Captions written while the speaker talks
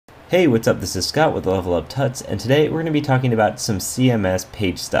Hey, what's up? This is Scott with Level Up Tuts, and today we're going to be talking about some CMS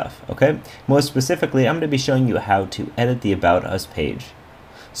page stuff, okay? Most specifically, I'm going to be showing you how to edit the About Us page.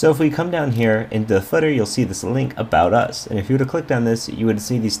 So if we come down here into the footer, you'll see this link About Us, and if you were to click on this, you would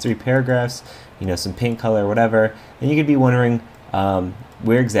see these three paragraphs, some paint color, whatever, and you could be wondering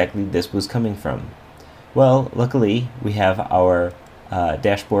where exactly this was coming from. Well, luckily, we have our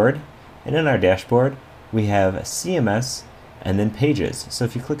dashboard, and in our dashboard, we have CMS and then pages. So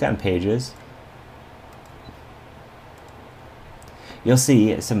if you click on pages, you'll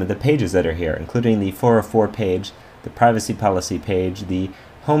see some of the pages that are here, including the 404 page, the privacy policy page, the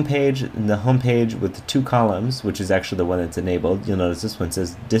home page, and the home page with the two columns, which is actually the one that's enabled. You'll notice this one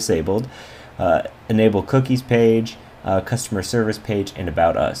says disabled, enable cookies page, customer service page, and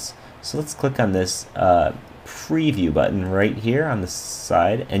about us. So let's click on this preview button right here on the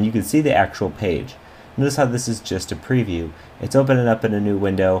side, and you can see the actual page. Notice how this is just a preview. It's opening up in a new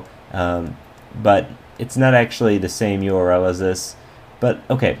window, but it's not actually the same URL as this. But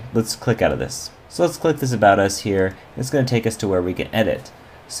okay, let's click out of this. So let's click this About Us here. It's going to take us to where we can edit.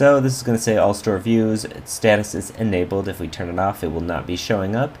 So this is going to say all store views. Its status is enabled. If we turn it off, it will not be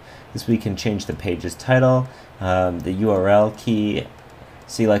showing up. This we can change the page's title, the URL key.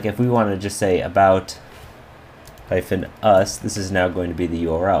 See, like if we want to just say about -us, this is now going to be the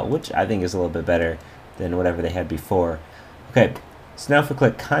URL, which I think is a little bit better than whatever they had before. Okay, so now if we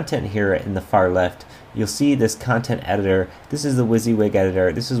click content here in the far left, you'll see this content editor. This is the WYSIWYG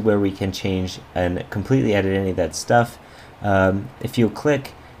editor. This is where we can change and completely edit any of that stuff. If you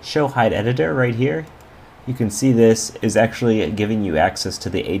click show hide editor right here, you can see this is actually giving you access to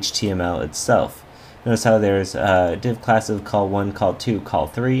the HTML itself. Notice how there's div classes call 1, call 2, call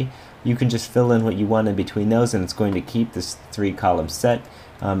 3. You can just fill in what you want in between those, and it's going to keep this 3-column set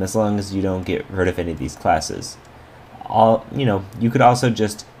as long as you don't get rid of any of these classes. You could also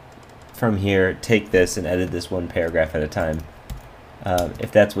just from here take this and edit this one paragraph at a time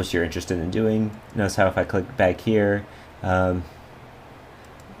if that's what you're interested in doing. Notice how if I click back here,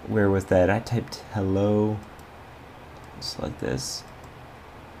 where was that? I typed hello, just like this.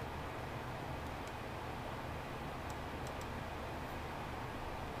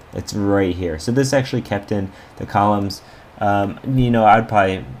 It's right here. So this actually kept in the columns. I'd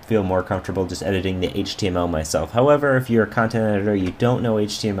probably feel more comfortable just editing the HTML myself. However, if you're a content editor, you don't know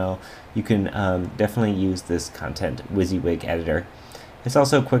HTML, you can definitely use this content WYSIWYG editor. It's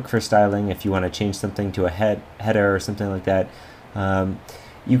also quick for styling if you want to change something to a header or something like that.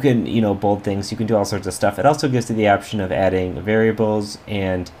 You can, bold things. You can do all sorts of stuff. It also gives you the option of adding variables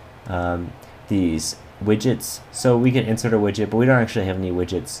and these widgets. So we can insert a widget, but we don't actually have any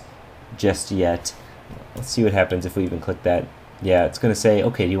widgets just yet. Let's see what happens if we even click that. Yeah, it's going to say,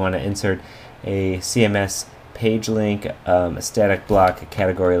 okay, do you want to insert a CMS page link, a static block, a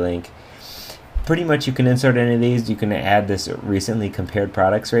category link? Pretty much you can insert any of these. You can add this recently compared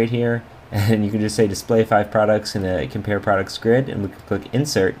products right here, and you can just say display 5 products in a compare products grid, and we can click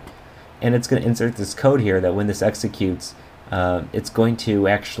insert, and it's going to insert this code here that when this executes, it's going to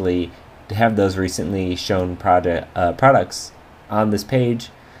actually have those recently shown products on this page.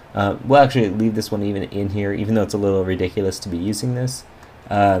 We'll actually leave this one even in here, even though it's a little ridiculous to be using this.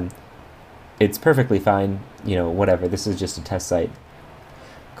 It's perfectly fine, whatever. This is just a test site.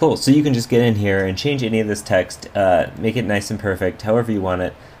 Cool, so you can just get in here and change any of this text, make it nice and perfect, however you want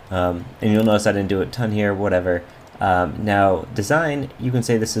it. And you'll notice I didn't do a ton here, whatever. Now, design, you can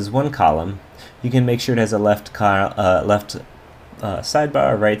say this is one column. You can make sure it has a left sidebar,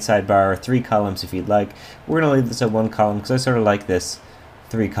 right sidebar, or 3 columns if you'd like. We're going to leave this at 1 column because I sort of like this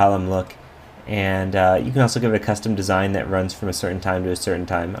 3-column look. And you can also give it a custom design that runs from a certain time to a certain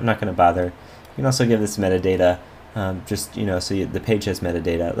time. I'm not going to bother. You can also give this metadata, so the page has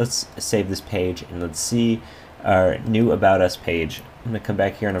metadata. Let's save this page and let's see our new About Us page. I'm going to come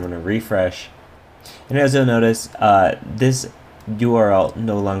back here and I'm going to refresh. And as you'll notice, this URL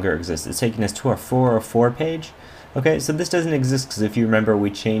no longer exists. It's taking us to our 404 page. Okay, so this doesn't exist because if you remember, we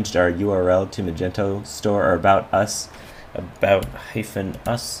changed our URL to Magento store or About Us,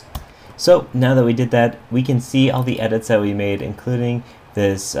 about-us. So now that we did that, we can see all the edits that we made, including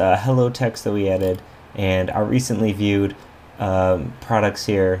this hello text that we added and our recently viewed products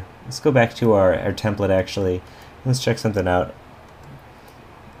here. Let's go back to our template actually. Let's check something out.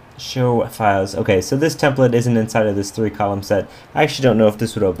 Show files. Okay, so this template isn't inside of this 3-column set. I actually don't know if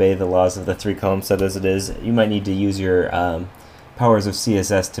this would obey the laws of the 3-column set as it is. You might need to use your powers of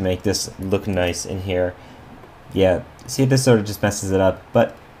CSS to make this look nice in here. Yeah, see, this sort of just messes it up.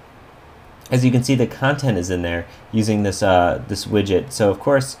 But as you can see, the content is in there using this this widget. So of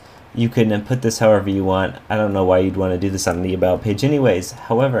course, You can put this however you want. I don't know why you'd want to do this on the About page anyways.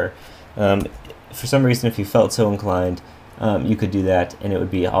 However, for some reason, if you felt so inclined, you could do that and it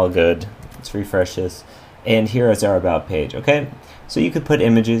would be all good. Let's refresh this. And here is our About page, okay? So you could put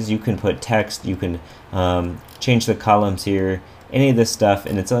images, you can put text, you can change the columns here, any of this stuff,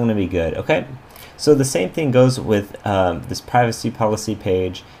 and it's all going to be good, okay? So the same thing goes with this privacy policy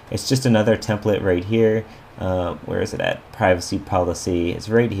page. It's just another template right here. Where is it at? Privacy policy. It's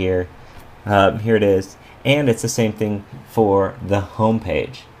right here. Here it is. And it's the same thing for the home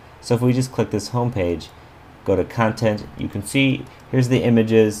page. So if we just click this home page, go to content, you can see here's the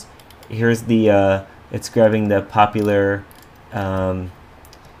images. Here's the it's grabbing the popular. I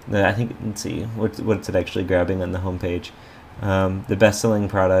think, let's see, what's it actually grabbing on the home page? The best-selling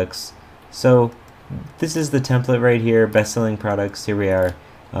products. So this is the template right here, best-selling products. Here we are,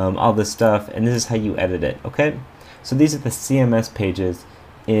 all this stuff, and this is how you edit it. Okay, so these are the CMS pages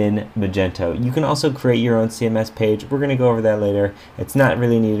in Magento. You can also create your own CMS page. We're going to go over that later. It's not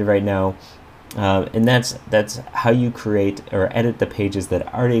really needed right now. And that's how you create or edit the pages that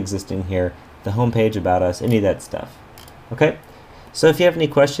are already existing here, the home page, about us, any of that stuff. Okay, so if you have any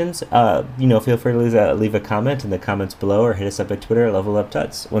questions, feel free to leave a comment in the comments below or hit us up at Twitter at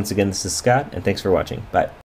LevelUpTuts. Once again, this is Scott, and thanks for watching. Bye.